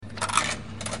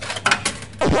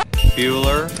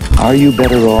Bueller. Are you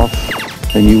better off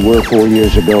than you were 4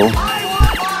 years ago? I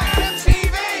want my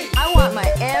MTV! I want my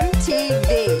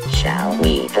MTV. Shall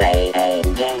we play a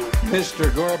game?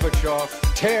 Mr.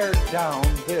 Gorbachev, tear down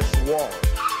this wall.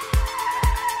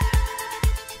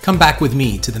 Come back with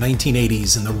me to the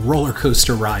 1980s and the roller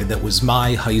coaster ride that was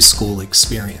my high school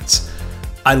experience.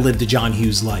 I lived a John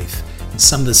Hughes life, and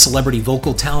some of the celebrity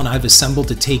vocal talent I've assembled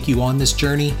to take you on this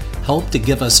journey helped to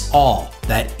give us all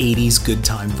that 80s good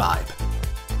time vibe.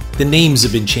 The names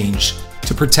have been changed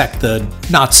to protect the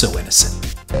not so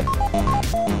innocent.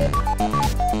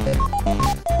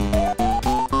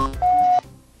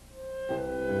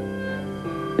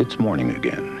 It's morning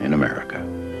again in America.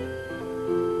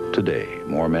 Today,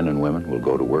 more men and women will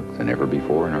go to work than ever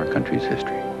before in our country's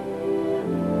history.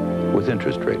 With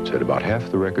interest rates at about half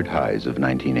the record highs of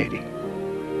 1980,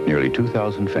 nearly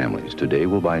 2,000 families today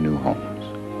will buy new homes,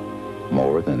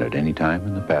 more than at any time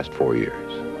in the past 4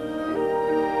 years.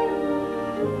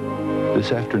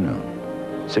 This afternoon,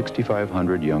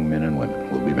 6,500 young men and women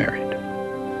will be married.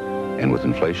 And with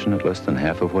inflation at less than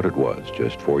half of what it was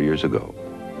just 4 years ago,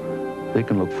 they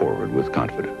can look forward with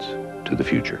confidence to the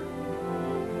future.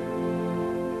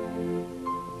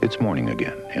 It's morning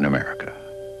again in America.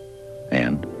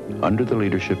 And under the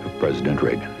leadership of President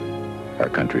Reagan, our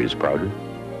country is prouder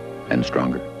and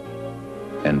stronger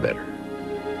and better.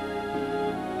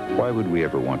 Why would we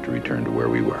ever want to return to where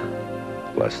we were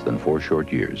less than 4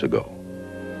 short years ago?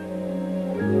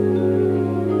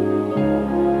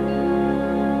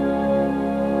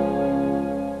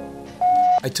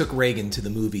 I took Reagan to the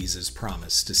movies as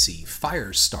promised to see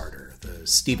Firestarter, the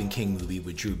Stephen King movie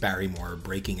with Drew Barrymore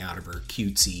breaking out of her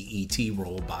cutesy E.T.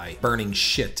 role by burning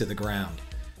shit to the ground.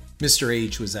 Mr.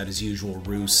 H was at his usual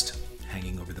roost,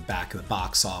 hanging over the back of the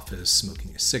box office, smoking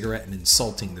a cigarette and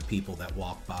insulting the people that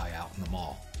walked by out in the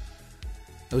mall.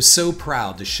 I was so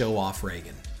proud to show off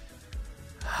Reagan.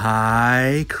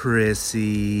 Hi,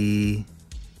 Chrissy.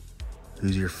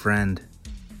 Who's your friend?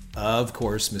 Of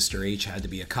course, Mr. H had to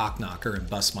be a cockknocker and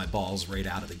bust my balls right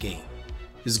out of the gate.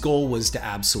 His goal was to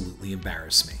absolutely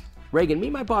embarrass me. Reagan,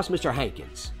 meet my boss, Mr.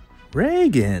 Hankins.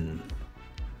 Reagan.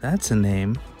 That's a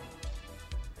name.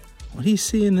 What do you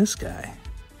see in this guy?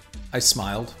 I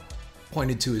smiled,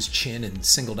 pointed to his chin, and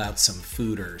singled out some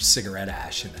food or cigarette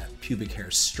ash in that pubic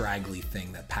hair straggly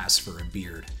thing that passed for a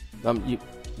beard.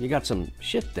 You got some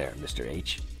shit there, Mr.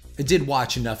 H. I did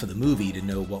watch enough of the movie to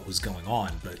know what was going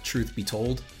on, but truth be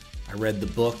told, I read the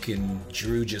book and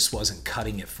Drew just wasn't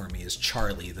cutting it for me as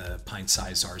Charlie, the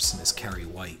pint-sized arsonist Carrie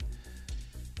White.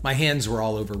 My hands were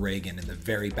all over Reagan in the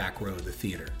very back row of the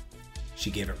theater.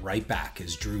 She gave it right back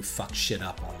as Drew fucked shit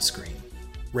up on screen.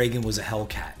 Reagan was a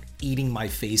hellcat, eating my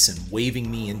face and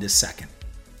waving me into second.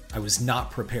 I was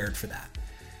not prepared for that,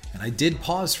 and I did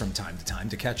pause from time to time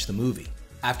to catch the movie.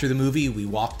 After the movie, we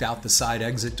walked out the side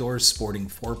exit doors sporting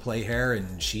foreplay hair,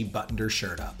 and she buttoned her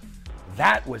shirt up.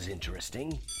 That was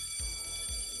interesting.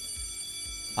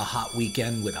 A hot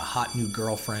weekend with a hot new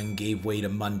girlfriend gave way to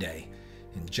Monday,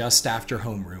 and just after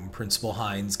homeroom, Principal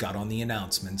Hines got on the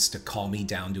announcements to call me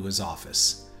down to his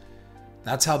office.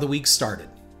 That's how the week started.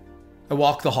 I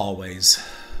walked the hallways.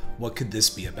 What could this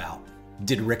be about?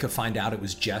 Did Ricka find out it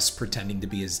was Jess pretending to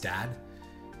be his dad?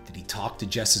 Did he talk to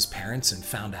Jess's parents and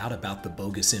found out about the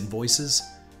bogus invoices?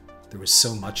 There was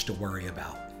so much to worry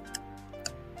about.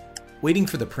 Waiting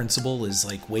for the principal is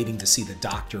like waiting to see the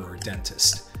doctor or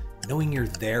dentist, knowing you're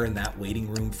there in that waiting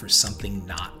room for something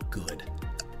not good.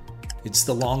 It's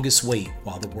the longest wait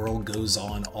while the world goes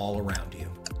on all around you.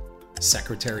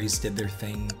 Secretaries did their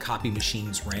thing, copy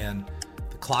machines ran,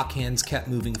 the clock hands kept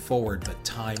moving forward, but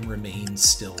time remained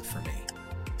still for me.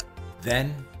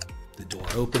 Then, the door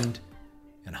opened,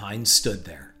 and Hines stood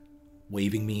there,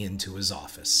 waving me into his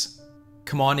office.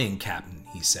 "Come on in, Captain,"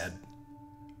 he said.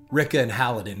 Ricka and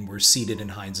Hallidan were seated in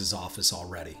Hines's office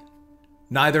already.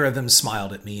 Neither of them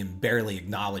smiled at me and barely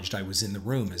acknowledged I was in the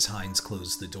room as Hines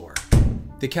closed the door.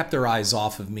 They kept their eyes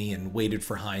off of me and waited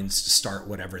for Hines to start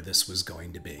whatever this was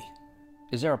going to be.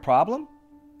 Is there a problem?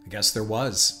 I guess there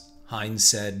was. Hines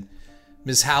said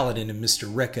Ms. Hallidan and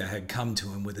Mr. Ricka had come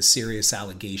to him with a serious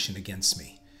allegation against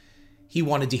me. He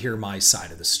wanted to hear my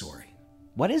side of the story.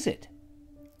 What is it?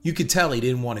 You could tell he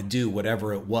didn't want to do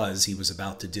whatever it was he was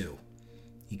about to do.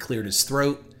 He cleared his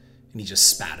throat and he just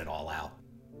spat it all out.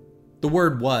 The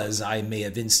word was I may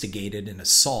have instigated an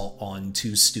assault on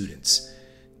 2 students.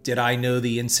 Did I know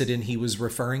the incident he was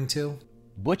referring to?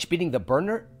 Butch beating the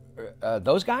burner?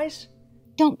 Those guys?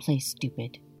 Don't play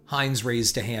stupid. Hines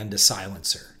raised a hand to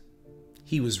silence her.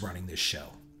 He was running this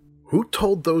show. Who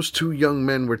told those 2 young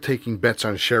men were taking bets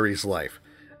on Sherry's life?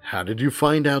 How did you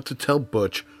find out to tell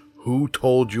Butch Who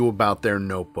told you about their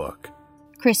notebook?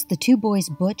 Chris, the 2 boys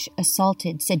Butch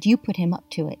assaulted said you put him up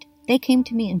to it. They came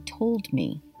to me and told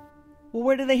me. Well,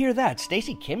 where did they hear that?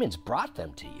 Stacy Kimmins brought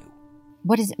them to you.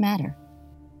 What does it matter?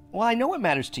 Well, I know it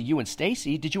matters to you and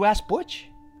Stacy. Did you ask Butch?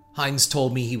 Hines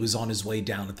told me he was on his way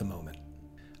down at the moment.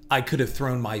 I could have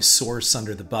thrown my source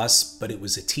under the bus, but it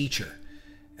was a teacher,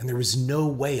 and there was no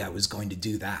way I was going to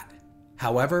do that.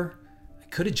 However, I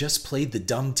could have just played the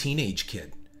dumb teenage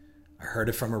kid. I heard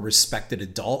it from a respected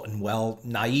adult, and well,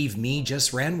 naive me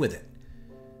just ran with it.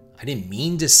 I didn't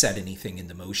mean to set anything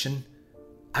into motion.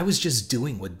 I was just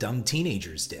doing what dumb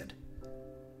teenagers did.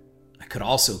 I could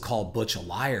also call Butch a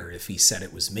liar if he said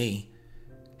it was me.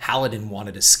 Hallidan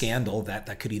wanted a scandal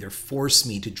that could either force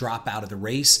me to drop out of the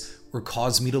race or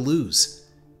cause me to lose.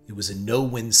 It was a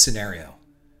no-win scenario.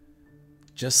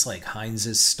 Just like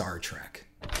Hines' Star Trek.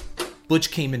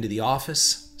 Butch came into the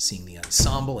office, seeing the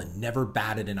ensemble, and never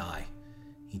batted an eye.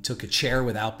 He took a chair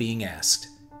without being asked.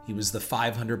 He was the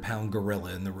 500-pound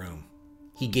gorilla in the room.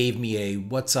 He gave me a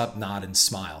what's up nod and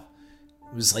smile.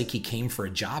 It was like he came for a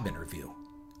job interview.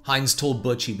 Hines told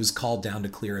Butch he was called down to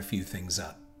clear a few things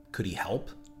up. Could he help?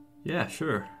 Yeah,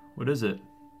 sure. What is it?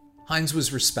 Hines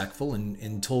was respectful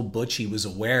and told Butch he was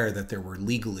aware that there were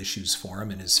legal issues for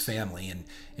him and his family, and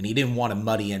he didn't want to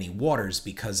muddy any waters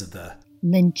because of the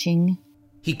lynching.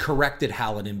 He corrected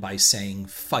Hallidan by saying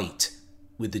fight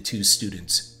with the 2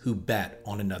 students who bet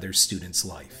on another student's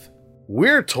life.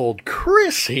 We're told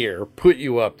Chris here put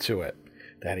you up to it,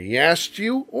 that he asked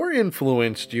you or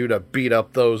influenced you to beat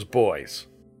up those boys.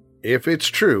 If it's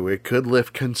true, it could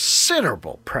lift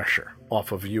considerable pressure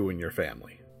off of you and your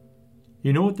family.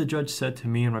 You know what the judge said to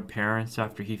me and my parents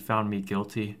after he found me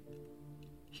guilty?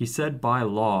 He said by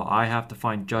law I have to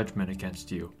find judgment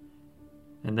against you.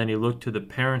 And then he looked to the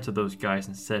parents of those guys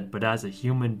and said, but as a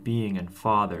human being and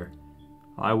father,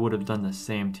 I would have done the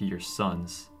same to your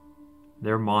sons.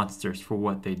 They're monsters for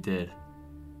what they did.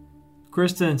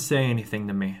 Chris didn't say anything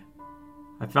to me.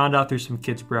 I found out through some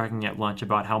kids bragging at lunch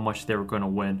about how much they were going to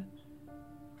win.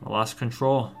 I lost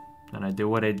control, and I did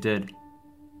what I did.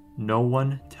 No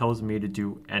one tells me to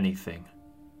do anything.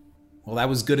 Well, that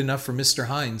was good enough for Mr.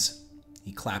 Hines.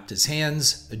 He clapped his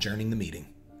hands, adjourning the meeting.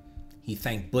 He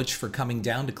thanked Butch for coming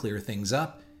down to clear things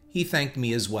up. He thanked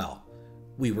me as well.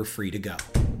 We were free to go.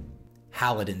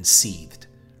 Hallidan seethed.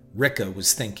 Ricka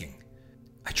was thinking.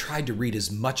 I tried to read as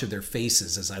much of their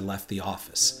faces as I left the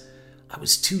office. I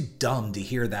was too dumb to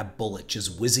hear that bullet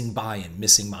just whizzing by and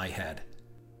missing my head.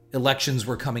 Elections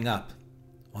were coming up.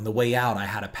 On the way out, I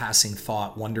had a passing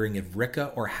thought wondering if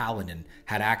Ricka or Hallidan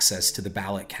had access to the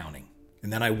ballot counting.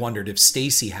 And then I wondered if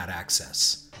Stacy had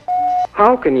access.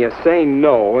 How can you say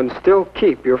no and still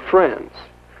keep your friends?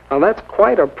 Now that's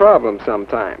quite a problem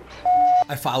sometimes.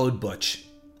 I followed Butch,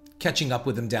 catching up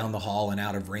with him down the hall and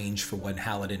out of range for when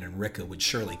Hallidan and Ricka would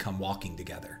surely come walking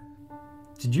together.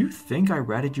 Did you think I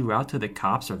ratted you out to the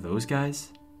cops or those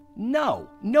guys? No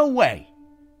way.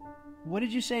 What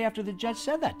did you say after the judge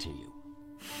said that to you?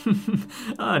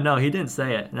 Oh, no, he didn't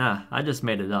say it. Nah, I just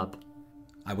made it up.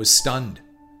 I was stunned.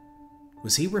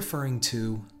 Was he referring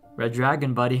to... Red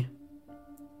Dragon, buddy.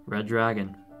 Red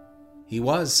Dragon. He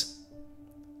was.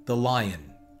 The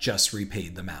lion just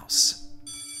repaid the mouse.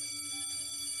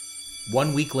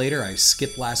 1 week later, I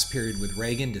skipped last period with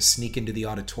Reagan to sneak into the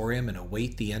auditorium and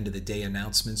await the end of the day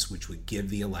announcements which would give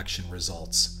the election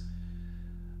results.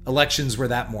 Elections were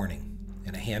that morning,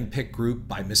 and a hand-picked group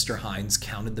by Mr. Hines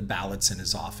counted the ballots in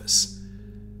his office.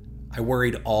 I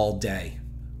worried all day,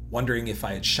 wondering if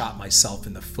I had shot myself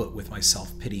in the foot with my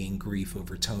self-pitying grief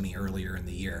over Tony earlier in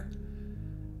the year.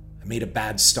 I made a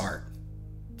bad start,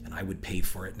 and I would pay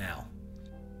for it now.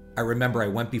 I remember I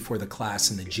went before the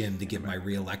class in the gym to give my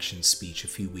re-election speech a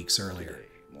few weeks earlier.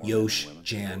 Yosh,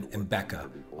 Jan, and Becca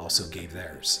also gave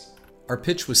theirs. Our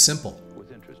pitch was simple.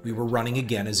 We were running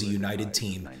again as a united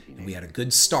team, and we had a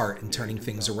good start in turning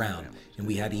things around, and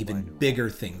we had even bigger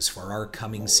things for our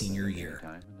coming senior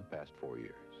year.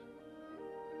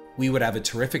 We would have a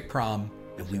terrific prom,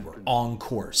 and we were on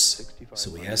course,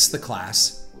 so we asked the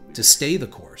class to stay the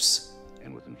course.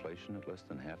 And with inflation at less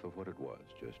than half of what it was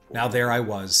just 4 Now there I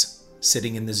was,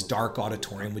 sitting in this dark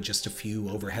auditorium with just a few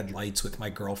overhead lights with my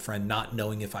girlfriend, not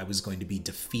knowing if I was going to be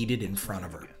defeated in front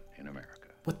of her. in America.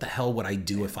 What the hell would I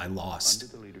do if I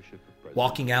lost?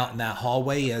 Walking out in that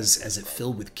hallway as it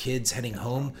filled with kids heading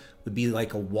home would be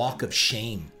like a walk of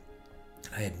shame.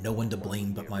 And I had no one to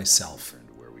blame but myself.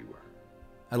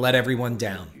 I let everyone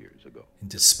down, and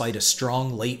despite a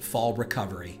strong late fall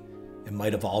recovery, it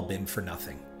might have all been for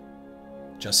nothing.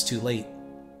 Just too late.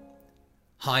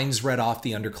 Hines read off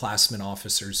the underclassmen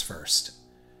officers first.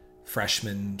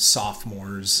 freshmen,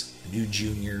 sophomores, new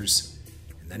juniors,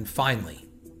 and then finally,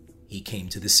 he came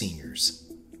to the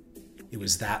seniors. It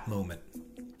was that moment.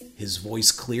 His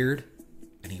voice cleared,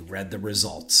 and he read the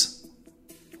results.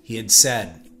 He had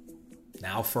said,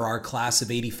 "Now for our class of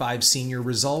 85 senior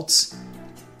results,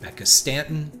 Becca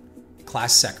Stanton,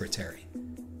 class secretary.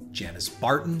 Janice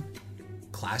Barton,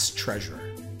 class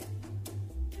treasurer.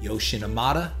 Yoshin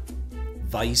Amada,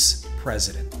 vice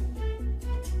president."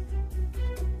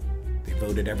 They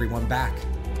voted everyone back.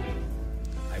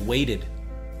 I waited.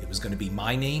 It was going to be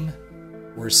my name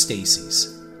or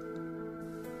Stacy's.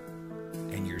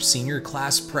 And your senior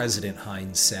class president,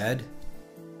 Hines, said,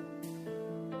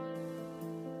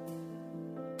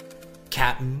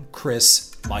 Captain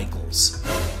Chris Michaels.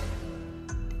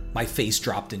 My face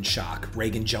dropped in shock.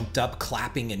 Reagan jumped up,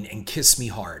 clapping, and kissed me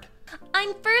hard.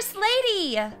 I'm First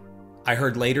Lady! I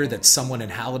heard later that someone in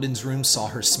Hallidan's room saw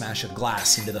her smash a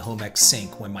glass into the home ec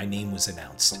sink when my name was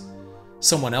announced.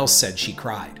 Someone else said she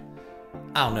cried.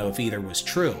 I don't know if either was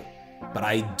true, but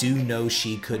I do know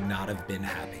she could not have been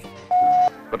happy.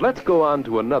 But let's go on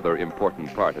to another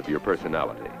important part of your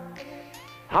personality.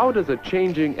 How does a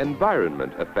changing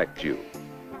environment affect you?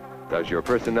 Does your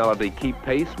personality keep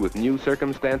pace with new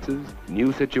circumstances,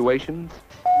 new situations?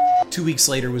 2 weeks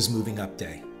later was Moving Up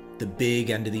Day, the big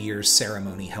end-of-the-year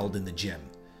ceremony held in the gym.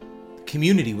 The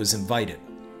community was invited.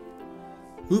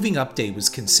 Moving Up Day was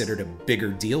considered a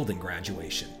bigger deal than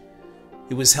graduation.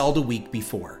 It was held a week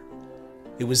before.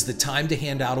 It was the time to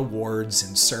hand out awards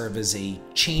and serve as a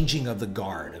changing of the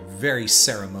guard, a very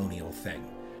ceremonial thing.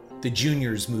 The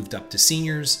juniors moved up to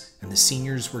seniors, and the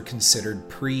seniors were considered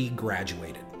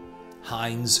pre-graduated.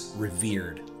 Hines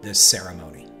revered this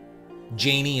ceremony.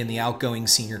 Janie and the outgoing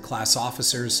senior class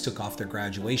officers took off their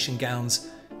graduation gowns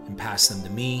and passed them to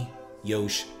me,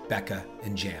 Yosh, Becca,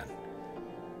 and Jan.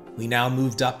 We now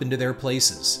moved up into their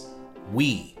places.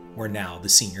 We were now the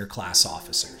senior class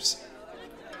officers.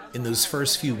 In those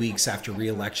first few weeks after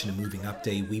re-election and Moving Up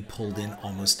Day, we pulled in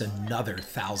almost another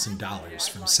 $1,000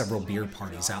 from several beer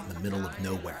parties out in the middle of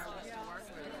nowhere.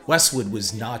 Westwood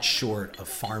was not short of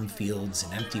farm fields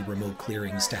and empty remote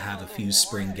clearings to have a few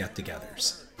spring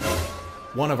get-togethers.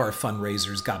 One of our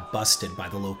fundraisers got busted by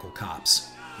the local cops.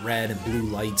 Red and blue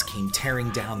lights came tearing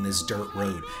down this dirt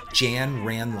road. Jan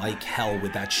ran like hell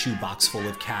with that shoebox full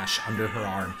of cash under her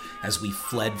arm as we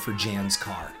fled for Jan's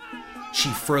car. She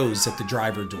froze at the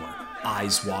driver door,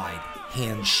 eyes wide,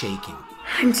 hands shaking.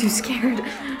 I'm too scared.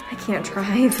 I can't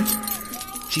drive.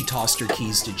 She tossed her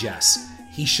keys to Jess.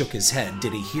 He shook his head,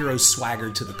 did a hero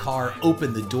swagger to the car,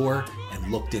 opened the door,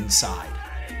 and looked inside.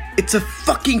 It's a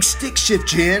fucking stick shift,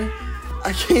 Jan.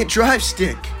 I can't drive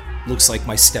stick. Looks like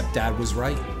my stepdad was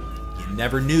right. You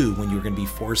never knew when you were going to be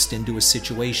forced into a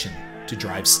situation to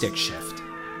drive stick shift.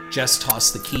 Jess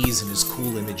tossed the keys and his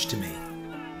cool image to me.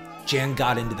 Jan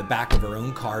got into the back of her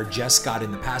own car, Jess got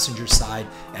in the passenger side,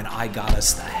 and I got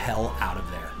us the hell out of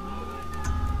there.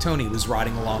 Tony was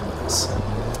riding along with us.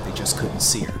 They just couldn't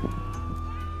see her.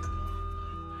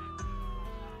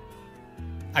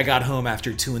 I got home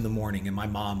after 2 a.m. and my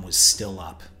mom was still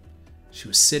up. She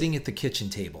was sitting at the kitchen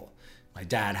table, my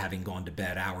dad having gone to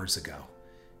bed hours ago.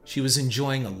 She was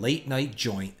enjoying a late-night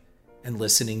joint and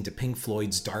listening to Pink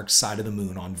Floyd's Dark Side of the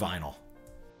Moon on vinyl.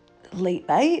 Late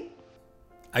night?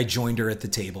 I joined her at the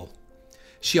table.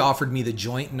 She offered me the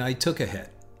joint and I took a hit.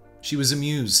 She was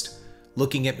amused,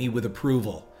 looking at me with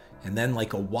approval, and then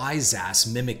like a wise ass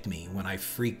mimicked me when I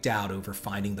freaked out over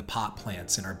finding the pot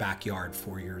plants in our backyard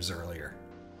 4 years earlier.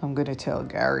 I'm gonna tell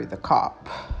Gary the cop.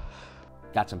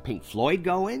 Got some Pink Floyd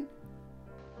going?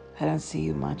 I don't see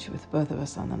you much with both of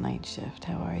us on the night shift.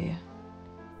 How are you?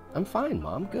 I'm fine,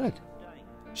 Mom. Good.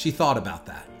 She thought about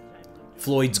that.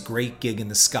 Floyd's Great Gig in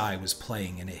the Sky was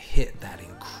playing, and it hit that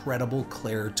incredible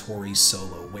Claire Torrey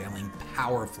solo, wailing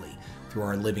powerfully through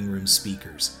our living room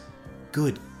speakers.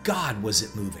 Good God, was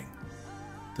it moving!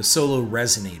 The solo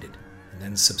resonated and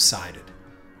then subsided.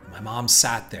 My mom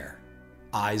sat there,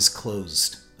 eyes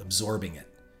closed, absorbing it,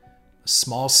 a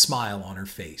small smile on her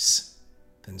face.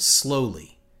 Then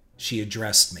slowly, she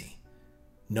addressed me,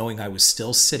 knowing I was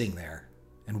still sitting there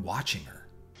and watching her.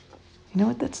 You know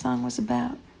what that song was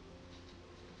about?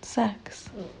 Sex.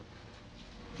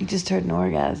 You just heard an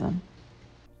orgasm.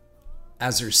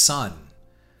 As her son,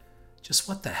 just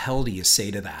what the hell do you say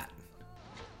to that?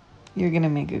 You're gonna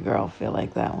make a girl feel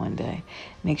like that one day.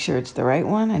 Make sure it's the right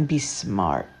one and be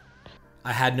smart.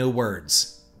 I had no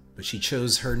words, but she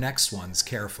chose her next ones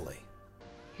carefully.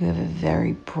 You have a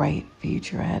very bright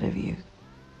future ahead of you.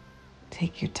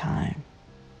 Take your time.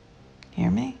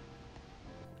 Hear me?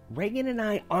 Reagan and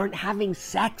I aren't having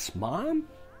sex, Mom.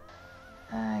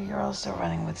 You're also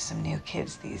running with some new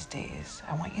kids these days.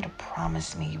 I want you to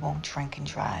promise me you won't drink and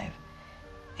drive.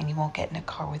 And you won't get in a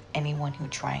car with anyone who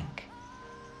drank.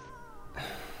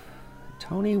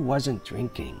 Tony wasn't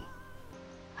drinking.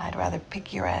 I'd rather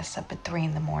pick your ass up at 3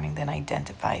 a.m. than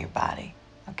identify your body,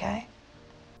 okay?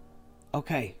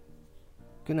 Okay.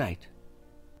 Good night.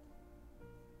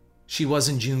 She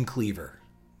wasn't June Cleaver,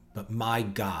 but my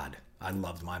God, I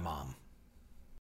loved my mom.